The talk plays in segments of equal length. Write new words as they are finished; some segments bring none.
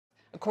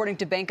According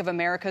to Bank of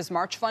America's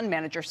March Fund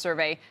Manager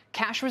Survey,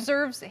 cash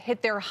reserves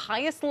hit their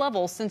highest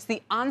level since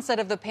the onset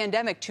of the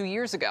pandemic 2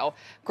 years ago.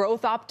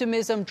 Growth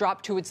optimism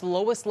dropped to its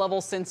lowest level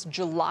since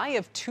July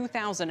of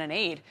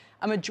 2008.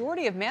 A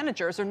majority of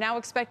managers are now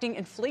expecting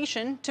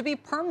inflation to be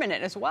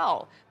permanent as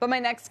well. But my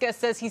next guest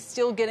says he's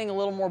still getting a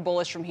little more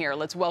bullish from here.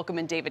 Let's welcome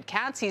in David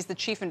Katz. He's the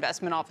Chief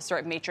Investment Officer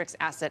at Matrix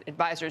Asset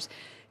Advisors.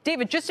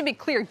 David, just to be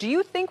clear, do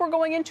you think we're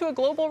going into a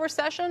global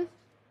recession?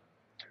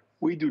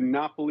 We do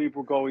not believe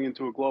we're going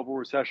into a global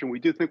recession. We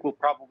do think we'll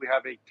probably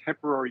have a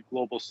temporary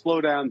global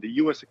slowdown. The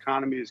U.S.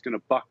 economy is going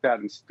to buck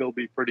that and still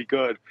be pretty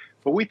good.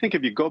 But we think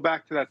if you go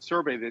back to that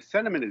survey, the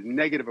sentiment is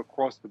negative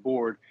across the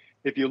board.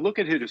 If you look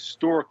at it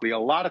historically, a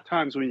lot of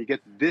times when you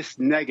get this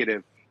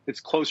negative, it's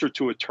closer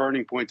to a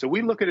turning point. So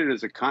we look at it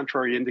as a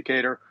contrary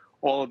indicator.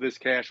 All of this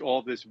cash, all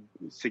of this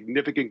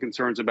significant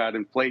concerns about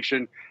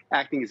inflation,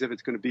 acting as if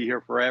it's going to be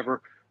here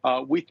forever.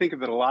 We think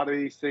that a lot of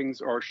these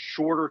things are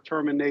shorter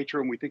term in nature,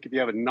 and we think if you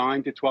have a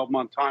 9 to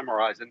 12-month time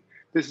horizon,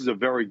 this is a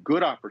very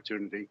good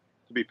opportunity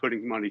to be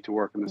putting money to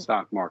work in the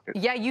stock market.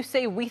 Yeah, you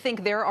say we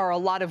think there are a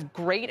lot of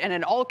great, and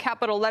in all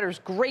capital letters,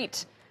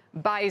 great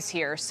buys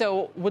here.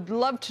 So would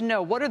love to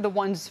know, what are the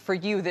ones for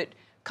you that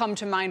come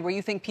to mind where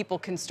you think people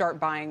can start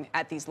buying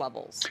at these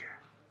levels?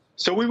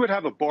 So we would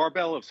have a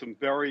barbell of some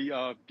very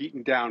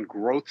beaten down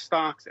growth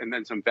stocks and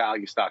then some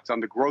value stocks. On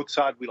the growth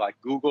side, we like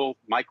Google,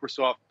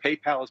 Microsoft.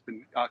 PayPal has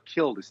been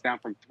killed. It's down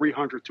from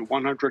 300 to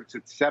 100. It's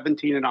at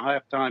 17 and a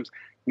half times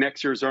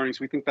next year's earnings.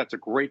 We think that's a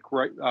great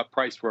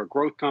price for a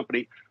growth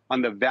company.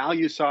 On the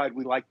value side,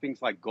 we like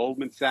things like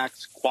Goldman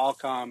Sachs,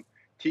 Qualcomm,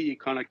 TE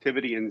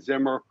Connectivity, and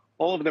Zimmer.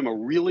 All of them are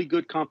really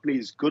good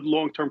companies, good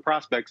long-term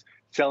prospects,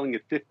 selling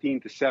at 15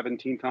 to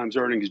 17 times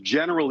earnings.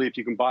 Generally, if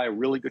you can buy a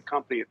really good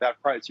company at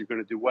that price, you're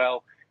going to do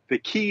well. The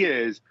key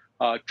is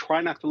try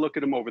not to look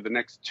at them over the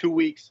next 2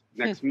 weeks,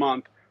 next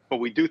month. But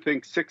we do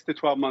think 6 to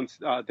 12 months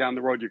down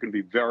the road, you're going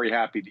to be very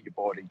happy that you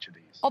bought each of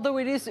these. Although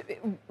it is,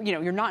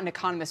 you're not an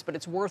economist, but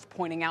it's worth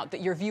pointing out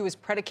that your view is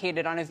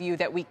predicated on a view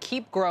that we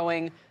keep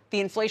growing. The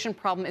inflation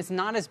problem is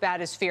not as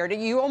bad as feared.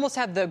 You almost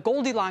have the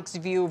Goldilocks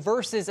view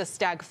versus a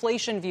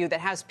stagflation view that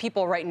has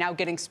people right now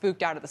getting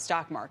spooked out of the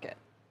stock market.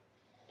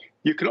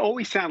 You can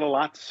always sound a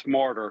lot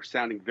smarter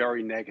sounding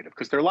very negative,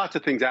 because there are lots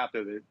of things out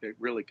there that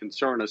really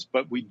concern us,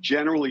 but we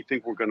generally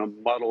think we're going to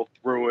muddle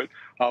through it.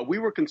 We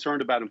were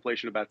concerned about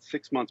inflation about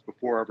 6 months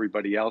before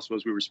everybody else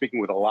was. We were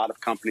speaking with a lot of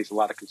companies, a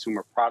lot of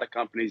consumer product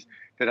companies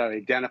that had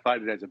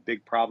identified it as a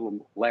big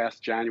problem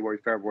last January,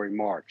 February,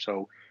 March.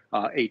 So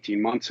 18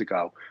 months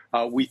ago.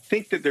 We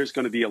think that there's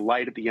going to be a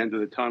light at the end of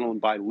the tunnel, and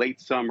by late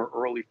summer,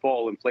 early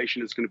fall,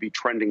 inflation is going to be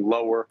trending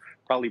lower,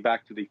 probably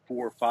back to the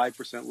 4 or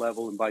 5%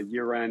 level, and by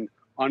year end,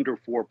 under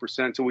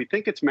 4%. So we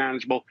think it's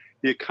manageable.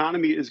 The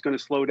economy is going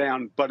to slow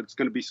down, but it's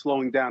going to be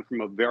slowing down from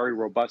a very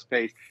robust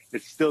pace.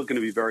 It's still going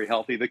to be very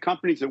healthy. The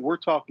companies that we're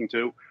talking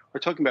to are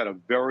talking about a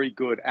very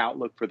good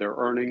outlook for their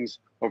earnings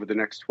over the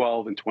next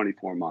 12 and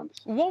 24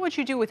 months. What would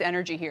you do with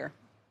energy here?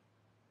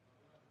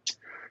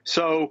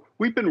 So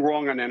we've been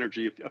wrong on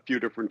energy a few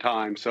different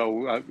times,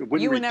 so it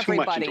wouldn't read too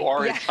much into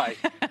our insight.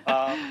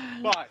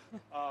 But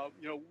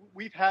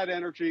we've had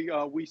energy.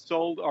 We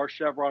sold our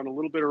Chevron a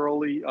little bit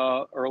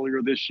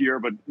earlier this year,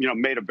 but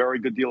made a very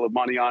good deal of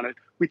money on it.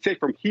 We'd say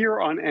from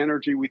here on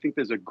energy, we think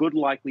there's a good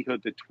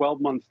likelihood that 12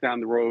 months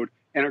down the road,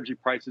 energy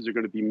prices are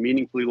going to be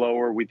meaningfully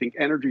lower. We think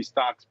energy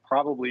stocks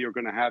probably are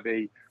going to have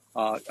a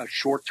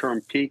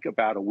short-term peak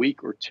about a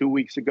week or 2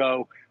 weeks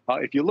ago.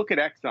 If you look at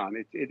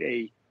Exxon,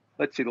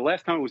 let's see, the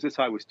last time it was this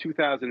high was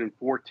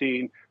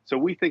 2014. So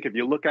we think if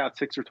you look out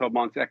 6 or 12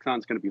 months,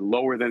 Exxon's going to be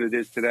lower than it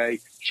is today.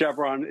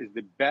 Chevron is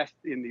the best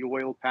in the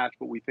oil patch,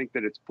 but we think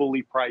that it's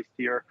fully priced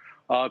here.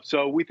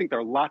 So we think there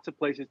are lots of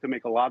places to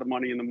make a lot of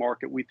money in the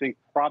market. We think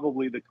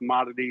probably the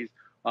commodities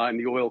and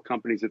the oil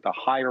companies at the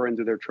higher end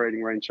of their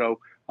trading range. So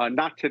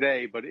not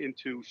today, but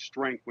into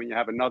strength when you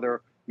have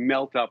another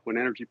melt up, when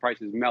energy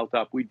prices melt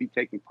up, we'd be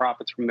taking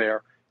profits from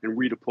there and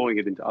redeploying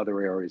it into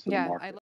other areas of the market.